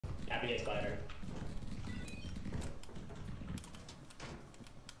happy it's quieter.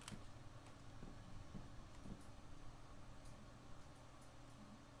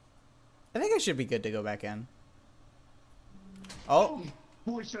 I think I should be good to go back in. Oh.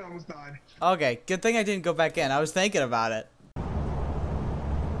 Holy shit, I almost died. Okay, good thing I didn't go back in. I was thinking about it.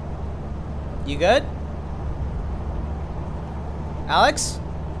 You good? Alex?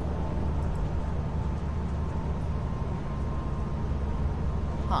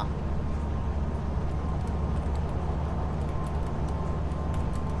 Huh.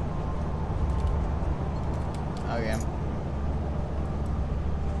 Okay.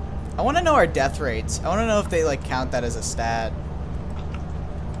 I want to know our death rates. I want to know if they like count that as a stat.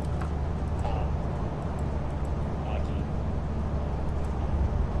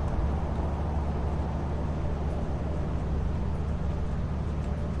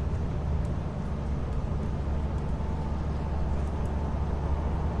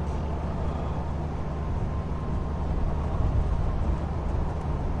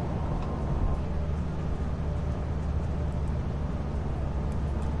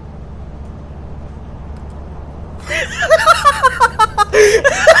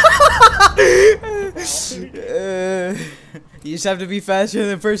 You just have to be faster than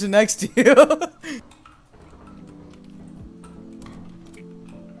the person next to you.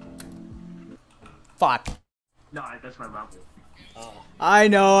 Fuck. No, that's my level. I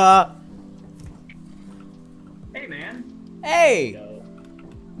know. Hey, man. Hey.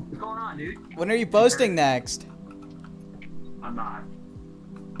 What's going on, dude? When are you posting next? I'm not.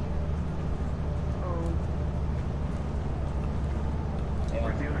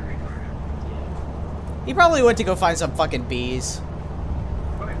 Where's the other retard? He probably went to go find some fucking bees.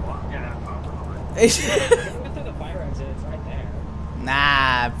 Wait, what? Yeah, that's probably. Go through the fire exit, it's right there.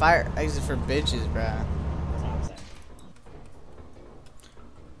 Nah, fire exit for bitches, bruh. That's what I'm saying.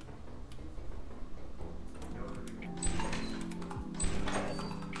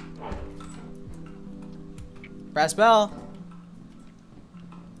 Brass bell.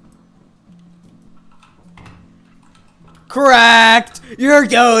 Correct! You're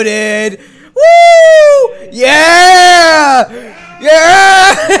goated! Woo! Yeah!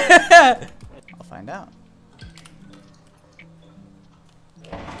 Yeah! I'll find out.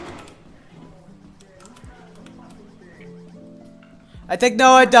 I think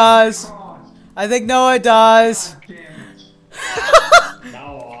Noah does. I think Noah does.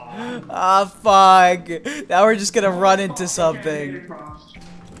 Ah, fuck. Now we're just gonna run into something.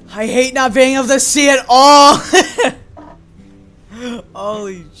 I hate not being able to see it all!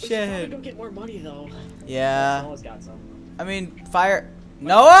 Holy shit. Go get more money though. Yeah. Noah's got some. I mean, fire.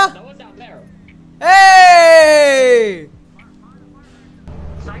 Noah? Noah's down there. Hey!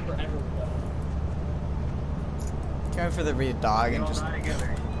 Sniper everywhere. Coming for the read dog and just.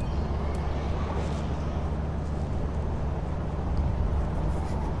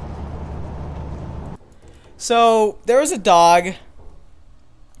 So, there was a dog.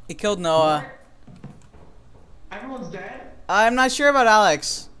 He killed Noah. Everyone's dead? I'm not sure about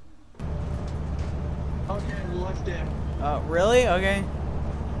Alex. Okay, let's dip. Really? Okay.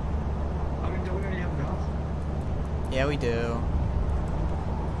 I mean, do we already have guns? Yeah, we do.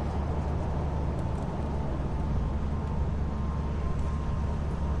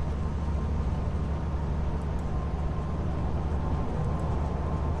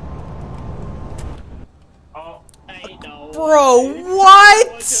 Oh, I know. Bro,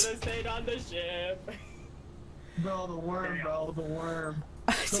 what? I should've stayed on the ship. Bro, the worm, bro, the worm.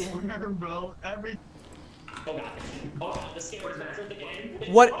 The worm, bro. Every. Oh god. Oh god, the scary master of the game.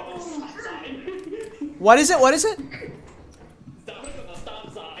 What? Stop sign. What is it? What is it? Stop it with a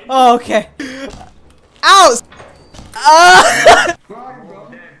stop sign. Oh, okay. Ow! Ah! Where are you, bro?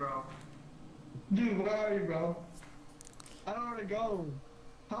 Dead, bro. Dude, where are you, bro? I don't know where to go.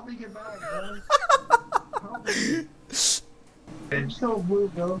 Help me get back, bro. Help me. I'm so blue,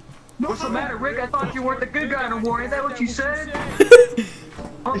 bro. What's the matter, Rick? I thought you weren't the good guy no more. Ain't that what you said?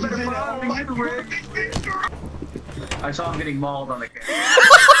 I'm better follow you, Rick. I saw him getting mauled on the camera.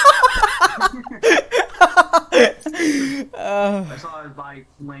 I saw his body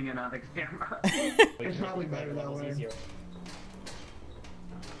flinging on the camera. It's probably better that way. Easier.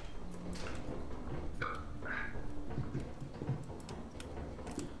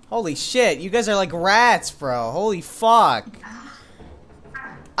 Holy shit, you guys are like rats, bro. Holy fuck.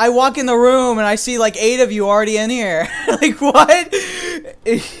 I walk in the room and I see like 8 of you already in here. Like, what?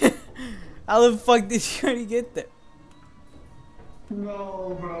 How the fuck did you already get there?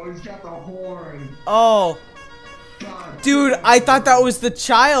 No, bro, he's got the horn. Oh. God. Dude, I thought that was the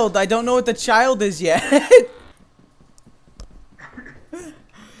child. I don't know what the child is yet.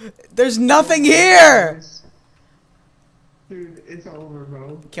 There's nothing here! Dude, it's over,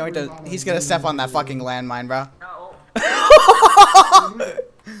 bro. Can't wait to. He's gonna step on that fucking landmine, bro. No.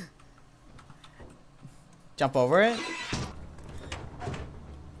 Jump over it?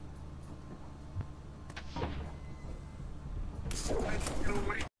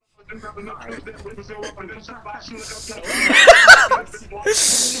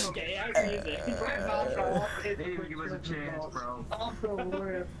 Gay ass music. They didn't even give us a chance, bro.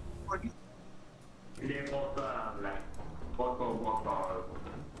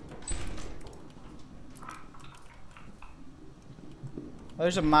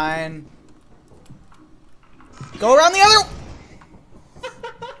 There's a mine. Go around the other.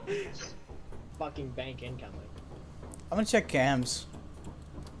 Fucking bank incoming. I'm gonna check cams.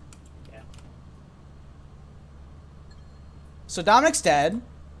 Yeah. So Dominic's dead.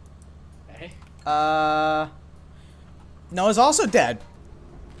 Okay. Noah's also dead.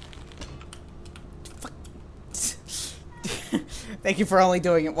 Fuck. Thank you for only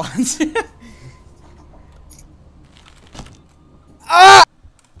doing it once. Ah!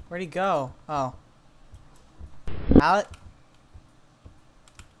 Where'd he go? Oh. Alec?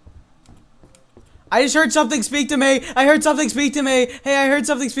 I just heard something speak to me. I heard something speak to me. Hey, I heard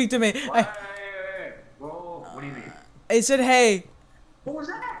something speak to me. Hey. Whoa, what do you mean? It said, hey. What was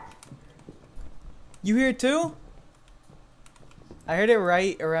that? You hear it too? I heard it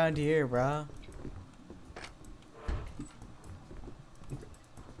right around here, bro.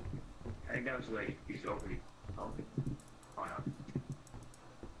 I think that was like he's opening. Oh no.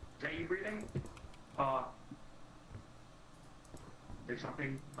 Is that you breathing? There's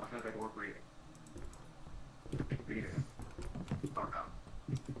something. I feel like we're breathing. Breathing. Oh no.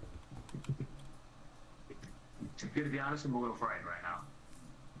 To be honest, I'm a little frightened right now.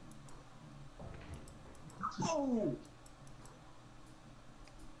 Oh!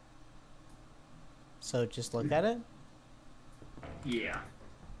 So just look at it? Yeah.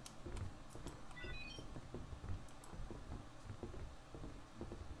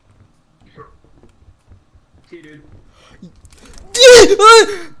 See you, dude.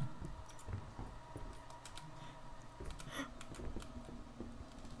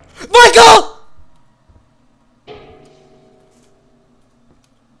 Michael!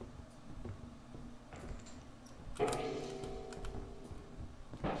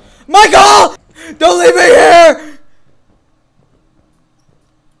 Michael! Don't leave me here!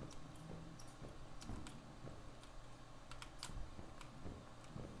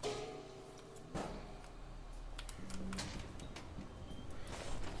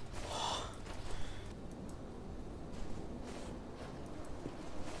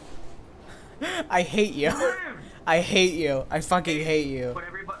 I hate you. I hate you. I fucking hate you. But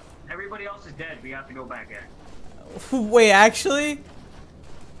everybody else is dead. We have to go back in. Wait, actually?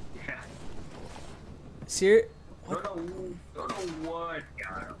 Yeah. Ser- Don't know what.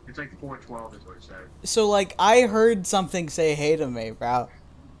 Yeah, it's like 412 is what it said. So, like, I heard something say hey to me, bro.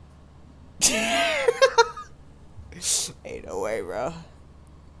 Ain't no way, bro.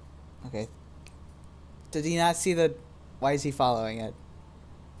 Okay. Did he not see the... Why is he following it?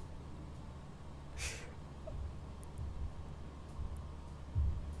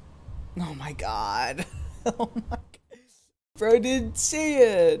 Oh my god. Oh my god. Bro didn't see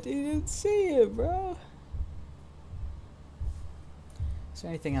it. He didn't see it, bro. Is there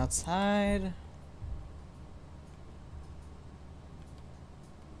anything outside?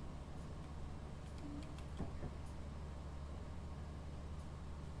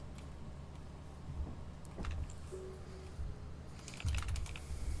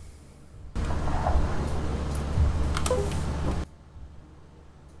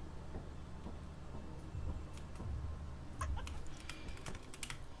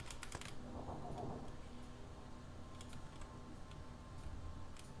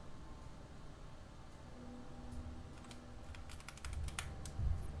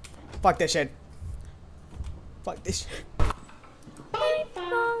 Fuck this shit. Fuck this shit.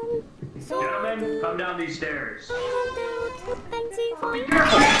 Gentlemen, come down these stairs.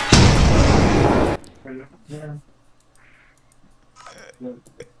 Yeah.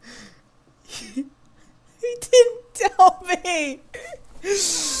 He didn't tell me.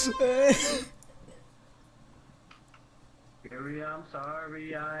 Gary, I'm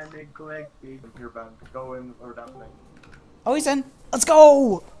sorry I neglected. Here, Ben. Go in or down there. Oh, he's in. Let's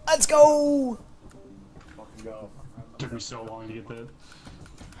go. Let's go. Fucking go. Took me so long to get that.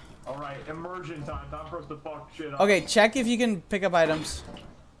 Alright, immersion time. Time for us to fuck shit up. Okay, check if you can pick up items.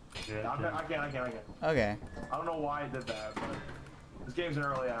 Yeah, I can. Okay. I don't know why I did that, but this game's in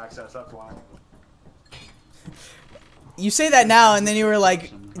early access, that's why. You say that now, and then you were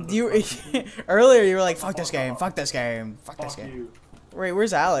like, earlier you were like, fuck this game, fuck this game, fuck this Fuck game. you. Wait,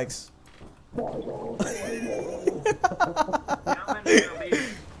 where's Alex? Yeah, I'm in the lead.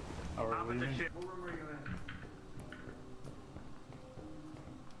 Oh, we're I'm in the leaving? shit. What room are you in?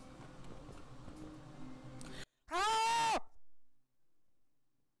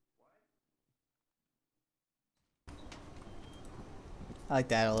 I like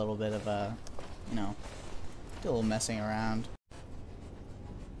that a little bit of you know, do a little messing around.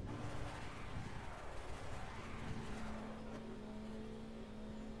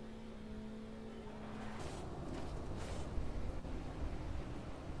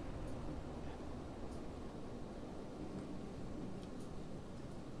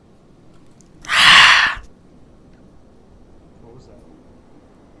 What was that?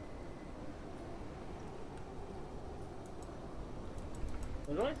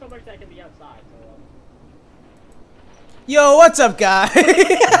 There's only so much that can be outside, so. Yo, what's up, guy?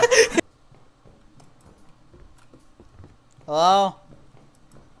 Hello?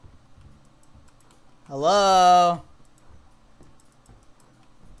 Hello?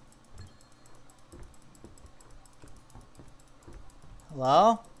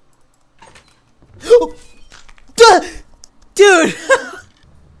 Hello? Duh! Dude! I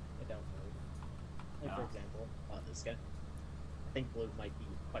don't know. Like, for example, this guy. I think Blue might be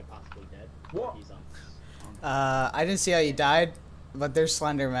quite possibly dead. What? He's on. I didn't see how you died, but there's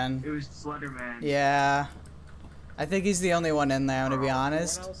Slenderman. It was Slenderman. Yeah. I think he's the only one in there, I'm gonna be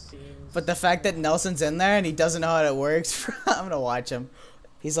honest. Everyone else seems... But the fact that Nelson's in there and he doesn't know how it works, I'm gonna watch him.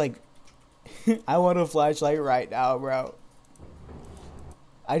 He's like, I want a flashlight right now, bro.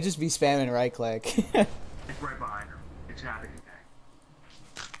 I'd just be spamming right click. It's right behind him. It's happening.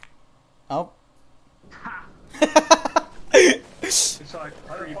 Oh. Ha! It's like,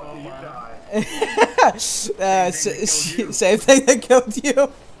 how the fuck did you die? Same thing that killed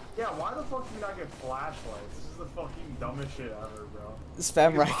you. Yeah, why the fuck do you not get flashlights? This is the fucking dumbest shit ever, bro.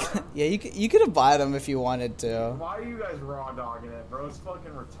 Spam right click. Yeah, you could have bought them if you wanted to. Why are you guys raw dogging it, bro? It's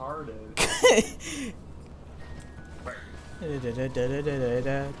fucking retarded.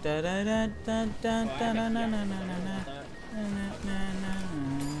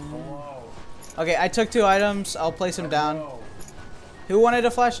 Hello. Okay, I took 2 items. I'll place them down. Hello. Who wanted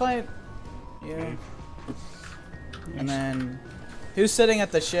a flashlight? You. And then, who's sitting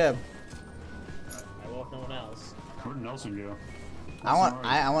at the ship? I will if no one else. Where'd Nelson go? I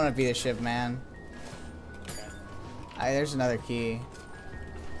want to be the ship man. Okay. There's another key.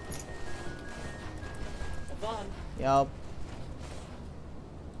 Hold on. Yup.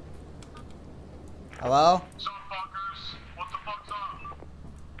 Hello? What's up, fuckers? What the fuck's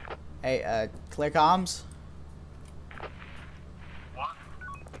up? Hey, clear comms? What?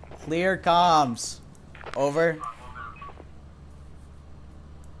 Clear comms. Over.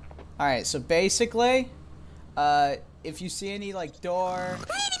 Alright, so basically, if you see any, like, door or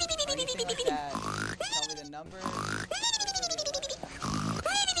anything like that, tell me the number.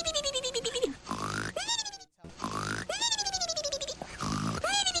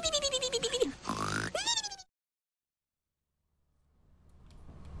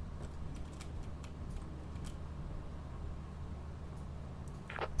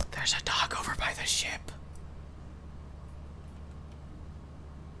 There's a dog over by the ship.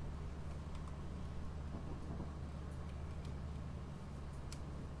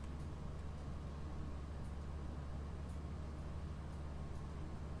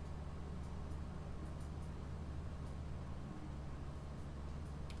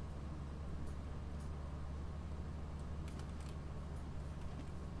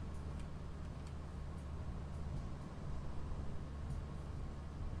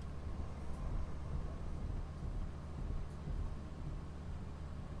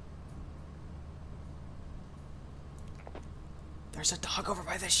 There's a dog over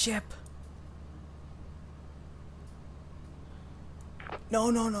by the ship. No,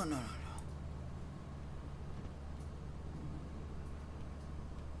 no, no, no, no, no.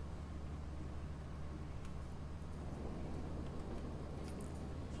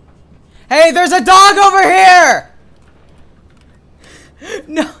 Hey, there's a dog over here!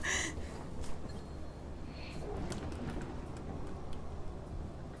 No.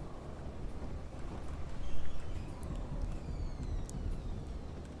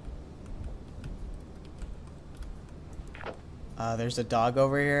 There's a dog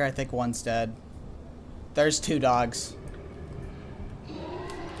over here. I think one's dead. There's 2 dogs.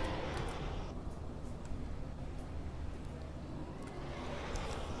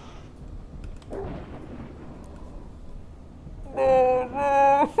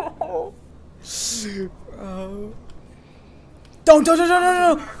 Oh, Don't.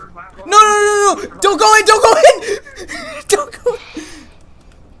 No. No. Don't go in. Don't go in. Don't go in.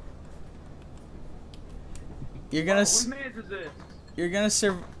 You're gonna. Whose man's is this? You're gonna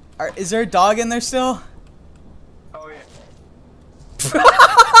serve. Is there a dog in there still? Oh yeah.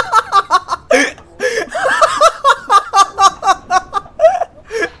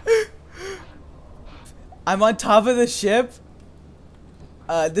 I'm on top of the ship.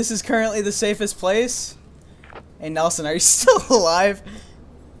 This is currently the safest place. Hey Nelson, are you still alive?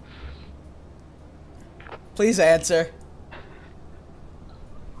 Please answer.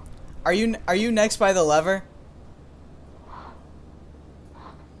 Are you next by the lever?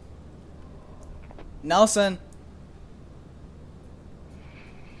 Nelson.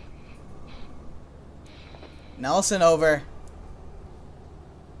 Nelson, over.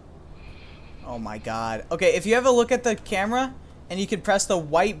 Oh my god. Okay, if you have a look at the camera and you can press the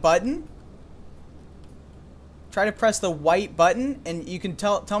white button. Try to press the white button and you can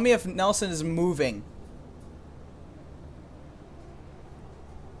tell me if Nelson is moving.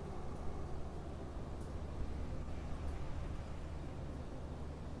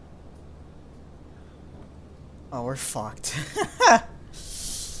 Oh, we're fucked.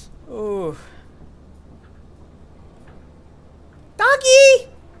 Ooh. Doggy!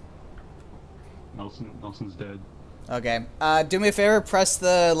 Nelson's dead. Okay. Do me a favor, press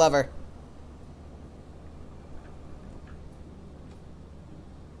the lever.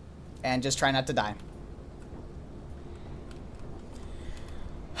 And just try not to die.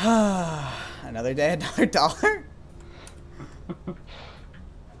 Another day, another dollar?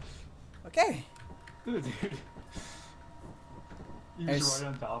 Okay. Dude. You was right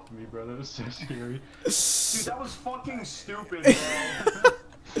on top of me, bro. That was so scary. Dude, that was fucking stupid, bro.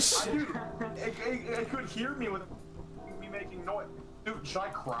 It could hear me with me making noise. Dude, should I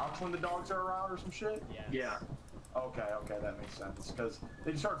crouch when the dogs are around or some shit? Yeah. Okay, that makes sense. Because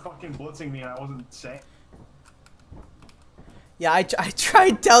they start fucking blitzing me and I wasn't saying. Yeah, I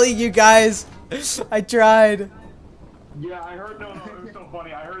tried telling you guys. I tried. Yeah, I heard. No, it was so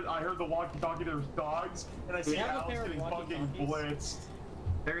funny. I heard the walkie-talkie. There was dogs, and I see have a Alex pair of getting fucking walkie-talkies? blitzed.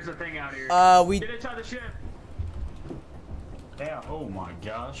 There's a thing out here. We. Get inside the ship. Damn. Oh my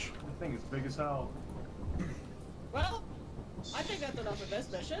gosh. This thing is big as hell. Well, I think that's enough of this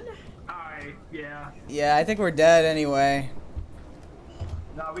mission. Alright, yeah. Yeah, I think we're dead anyway.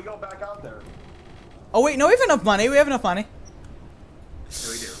 Nah, we go back out there. Oh wait, no, we have enough money. We have enough money. Yeah,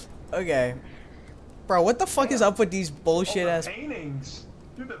 we do. Okay. Bro, what the fuck is up with these bullshit ass? Paintings.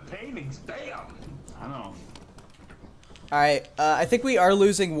 Dude, the paintings. Damn. I know. Alright, I think we are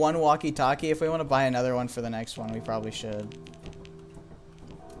losing one walkie-talkie. If we want to buy another one for the next one, we probably should.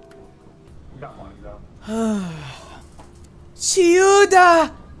 We got money though.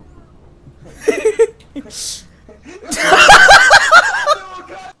 Chiuda!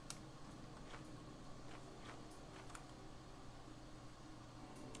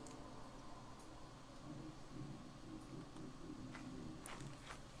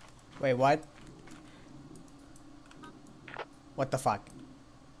 Wait, what? What the fuck?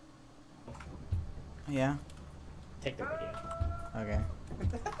 Yeah? Take the video. Okay.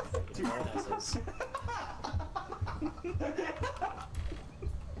 Two bonusses.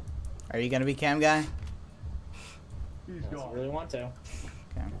 Are you gonna be cam guy? He's Unless you gone. really want to.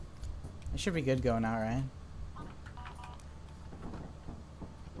 Okay. It should be good going out, right?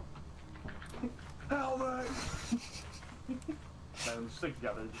 Helmet. Man, stick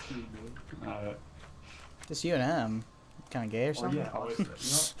together. Just you and me. Just you and him. Kind of gay or Oh something? yeah.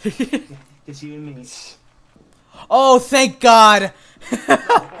 You know? Just you and me. Oh, thank God!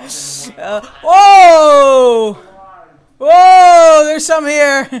 Whoa! Whoa! There's some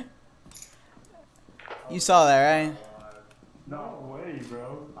here! You saw that, right? No way,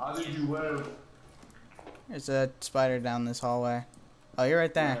 bro. How did you live? There's a spider down this hallway. Oh, you're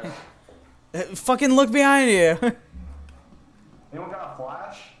right there. Fucking look behind you! Anyone got a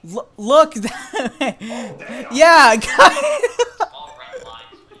flash? Look! Yeah, guy!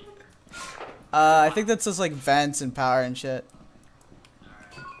 I think that's just like vents and power and shit.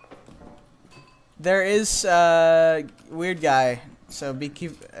 There is weird guy, so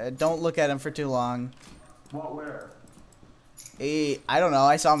don't look at him for too long. What? Where? I don't know.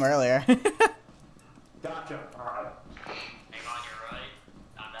 I saw him earlier. Gotcha. All right. Hang on your right.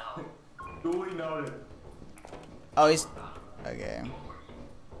 Not now. Duly noted. Oh, he's okay.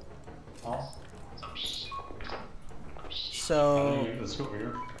 Oh. So Let's go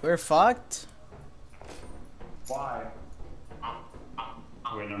here. we're fucked. Why?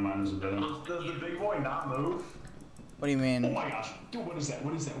 Wait, never mind. There's a dead end. Does the big boy not move? What do you Oh mean? my gosh. Dude, what is that?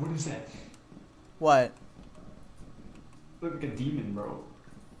 What is that? What is that? What? Looked like a demon, bro.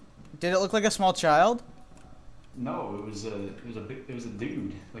 Did it look like a small child? No, it was a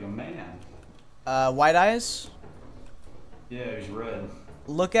dude, like a man. White eyes? Yeah, it was red.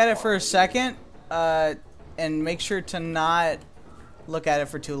 Look at it for a second, and make sure to not look at it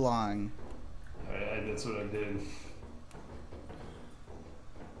for too long. That's what I did.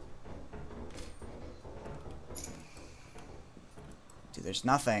 Dude, there's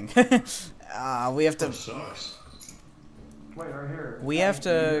nothing. We have to. That sucks. Wait, right here. We have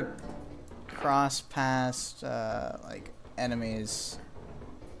to cross past like enemies.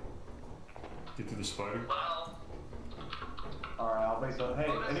 Get through the spider. Well, Alright, I'll make the. Hey,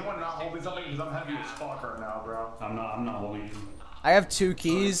 anyone not holding something? Because I'm heavy as fuck right now, bro. I'm not holding you. I have 2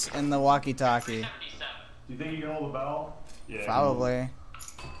 keys and the walkie-talkie. 77 Do you think you can hold the bell? Yeah. Probably.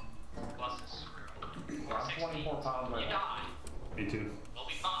 plus a screw. I'm 24 pounds right You now. die. Me too. We'll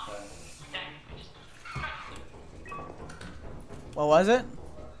be fine. Technically, just What was it?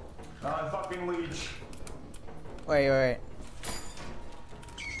 Fucking leech. Wait.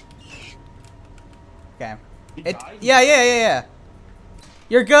 Okay. He It. died? Yeah.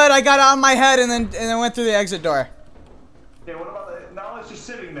 You're good. I got it on my head and then went through the exit door. Okay, what about the. Now it's just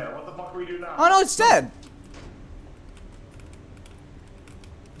sitting there. What the fuck do we do now? Oh no, it's dead.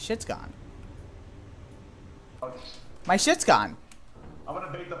 Shit's gone. Okay. My shit's gone. I'm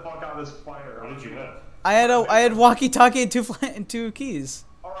gonna bait the fuck out of this spider. What did you have? I had walkie-talkie and 2 keys.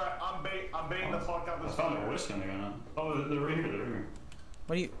 Alright, I'm baiting the fuck out of I this found a spider. whisk on the gun. Oh, they're right here. They're right here.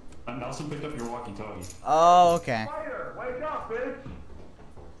 What do you? Nelson picked up your walkie-talkie. Oh, okay. Spider, wake up, bitch!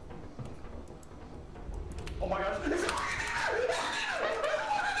 Oh my gosh.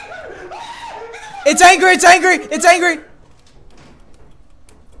 It's angry!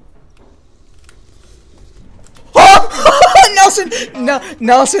 Oh! Nelson! No,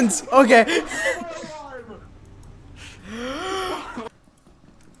 Nelson's okay.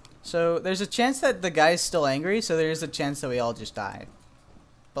 So there's a chance that the guy's still angry, so there's a chance that we all just die.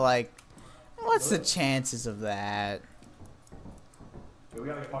 But like, what's the chances of that? We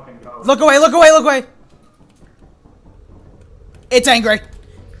gotta fucking go. Look away! It's angry!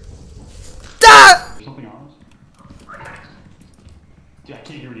 Ah! Something else? Yeah, I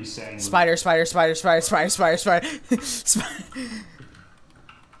can't hear what he's saying. Spider. I got this.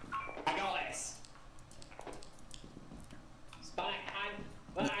 Spike,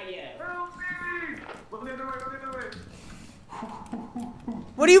 yeah. Help me! Look the other way.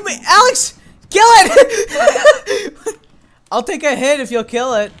 What do you mean? Alex! Kill it! I'll take a hit if you'll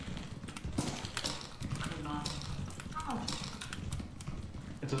kill it.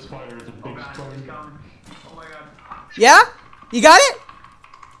 It's a spider. It's a big Oh god, spider. he's coming. Oh my god. Yeah? You got it?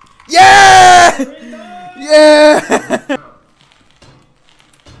 Yeah! Yeah!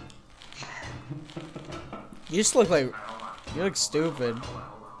 You just look like... You look stupid.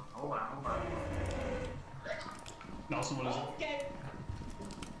 Hold on. Nelson, what is it?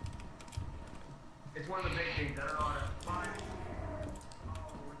 It's one of the big things. I don't know how to find. Oh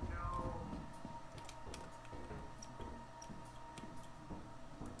no.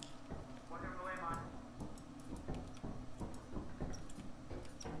 Watch out for the landmine.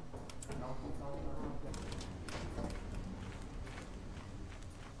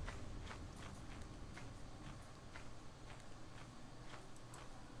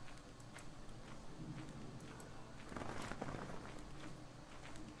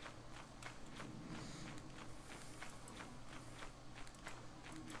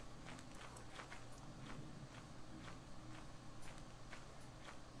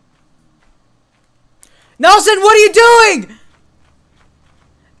 Nelson, what are you doing?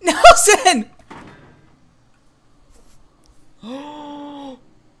 Nelson!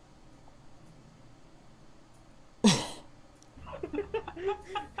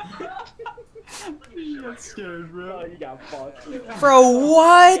 That scared, bro. Oh, you got fucked. Bro,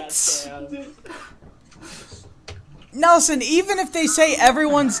 what? Goddamn. Nelson, even if they say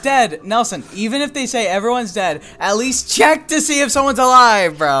everyone's dead, Nelson, even if they say everyone's dead, at least check to see if someone's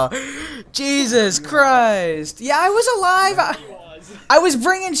alive, bro. Jesus Christ. Yeah, I was alive. He was. I was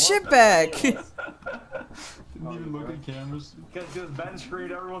bringing shit back. Didn't even look at cameras. Because Ben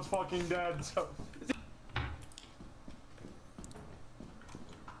screamed, everyone's fucking dead, so.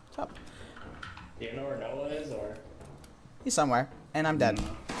 What's up? Do you know where Noah is, or? He's somewhere, and I'm dead.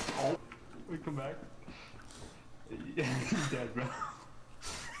 We come back. Yeah, he's dead, bro.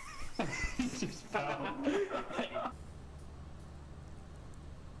 He just fell.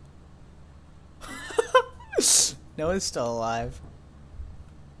 Noah's still alive.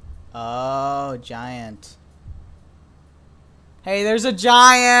 Oh, giant. Hey, there's a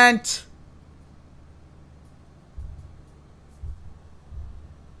giant!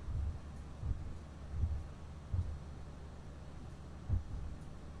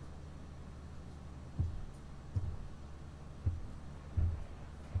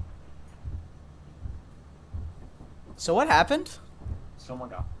 So what happened? Someone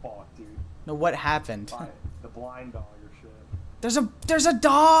got fucked, dude. No, what happened? By the blind dog or shit. There's a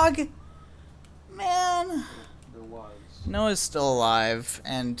dog. Man. There was. Noah's still alive,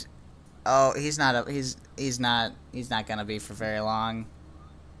 and oh, he's not gonna be for very long.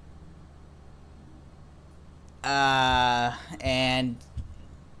 And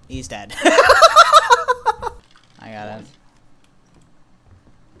he's dead. I got it.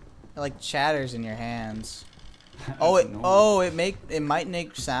 It like chatters in your hands. Oh, it might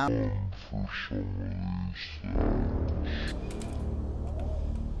make sound. Oh,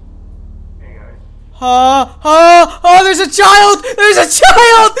 there's a child! There's a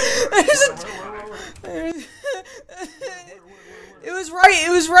child! It was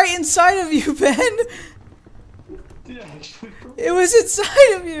right inside of you, Ben. It was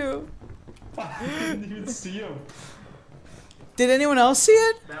inside of you. I didn't even see him. Did anyone else see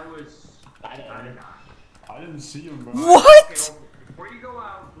it? That was. I didn't. I didn't see him, bro. What? Okay, before you go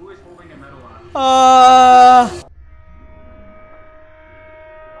out, who is holding a medal on?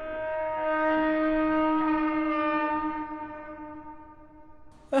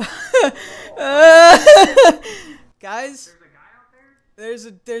 Guys, There's a guy out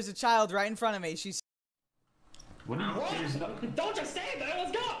there? there's a child right in front of me. She's. What are you? Don't just stand there.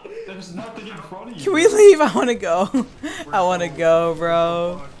 Let's go. There's nothing in front of you. Can we leave? I want to go. I want to go,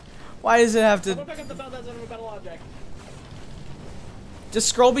 bro. Why does it have Go to? pick up the bell. That's a metal object. Just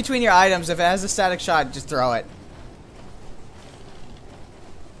scroll between your items. If it has a static shot, just throw it.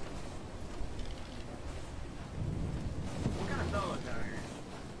 What kind of fellow is out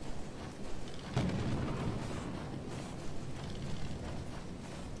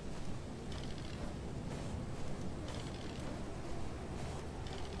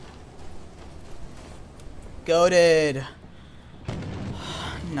here? Goated.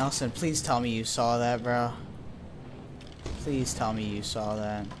 Nelson, please tell me you saw that, bro. Please tell me you saw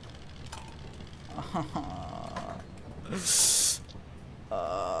that.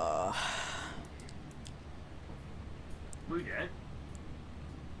 We dead?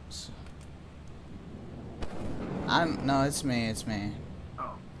 No, it's me, it's me.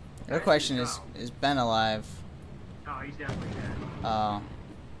 Oh. The question is Ben alive? No, he's definitely dead. Oh.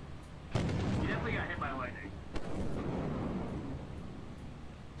 He definitely got hit by lightning.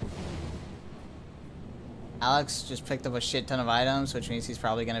 Alex just picked up a shit ton of items, which means he's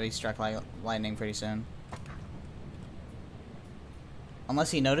probably gonna be struck by lightning pretty soon.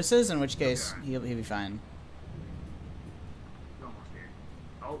 Unless he notices, in which case he'll be fine. He's almost here.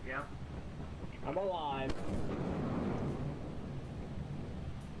 Oh, yeah. I'm alive.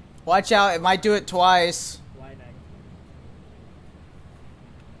 Watch out, it might do it twice. Lightning.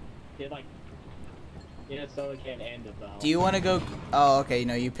 So it can't end it though. Do you want to go? Oh, okay.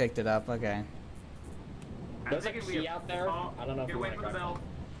 No, you picked it up. Okay. There's a I think key out there. Oh, I don't know if get you away want to from the grab bell.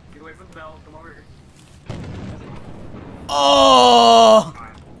 Get away from the bell. Come over here. Oh.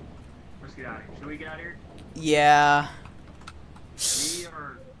 Alright. Let's get out of here. Should we get out of here? Yeah. We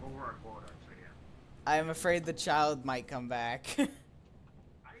are over our quota, so yeah. I'm afraid the child might come back. I didn't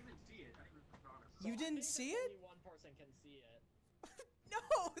even see it. I didn't even promise. You didn't see it? Only one person can see it. No,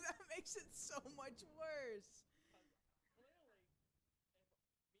 that makes it so much worse.